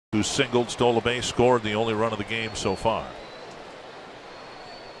who singled, stole a base, scored the only run of the game so far.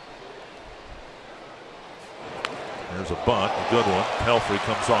 There's a bunt, a good one. Pelfrey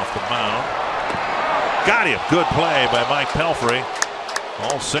comes off the mound. Got him. Good play by Mike Pelfrey.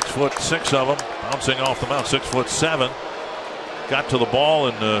 All 6'6" of them bouncing off the mound. 6'7". Got to the ball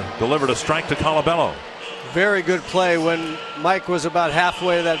and delivered a strike to Colabello. Very good play. When Mike was about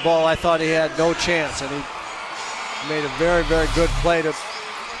halfway to that ball, I thought he had no chance, and he made a very, very good play to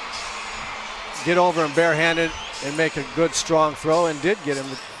get over him barehanded and make a good, strong throw, and did get him.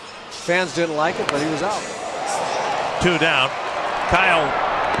 The fans didn't like it, but he was out. 2 down. Kyle,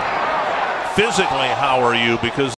 physically, how are you? Because